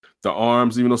the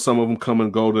arms, even though some of them come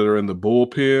and go that are in the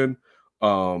bullpen.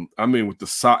 I mean, with the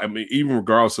Sox, I mean, even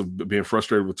regardless of being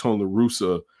frustrated with Tony La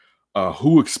Russa,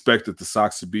 who expected the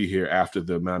Sox to be here after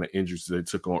the amount of injuries they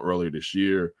took on earlier this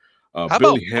year? How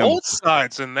Billy about both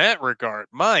sides in that regard?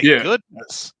 My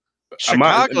goodness.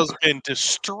 Chicago's been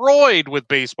destroyed with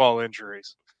baseball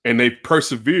injuries. And they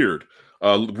persevered,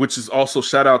 which is also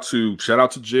shout out to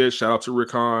Jed, shout out to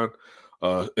Rick Hahn,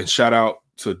 and shout out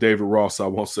to David Ross. I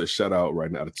won't say shout out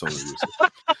right now to Tony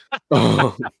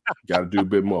Russo. Got to do a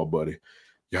bit more, buddy.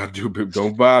 Got to do a bit.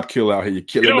 Don't vibe kill out here. You're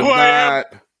killing the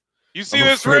vibe. You see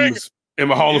this ring?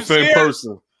 I'm a Hall of Fame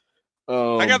person.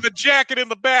 I got the jacket in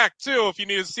the back too. If you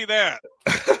need to see that,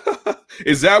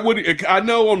 is that what I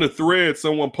know? On the thread,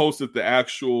 someone posted the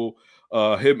actual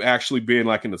him actually being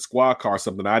like in the squad car or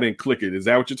something. I didn't click it. Is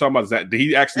that what you're talking about? Is that did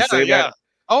he actually say that?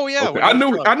 Oh yeah. Okay. I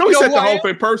know he said the Hall of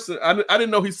Fame person. I didn't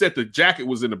know he said the jacket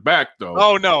was in the back though.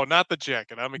 Oh no, not the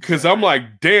jacket. Because I'm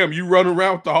like, damn, you run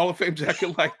around with the Hall of Fame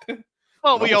jacket like that.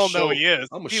 Well, we all know he is.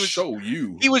 I'm gonna show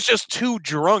you. He was just too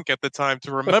drunk at the time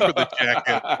to remember the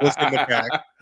jacket was in the back.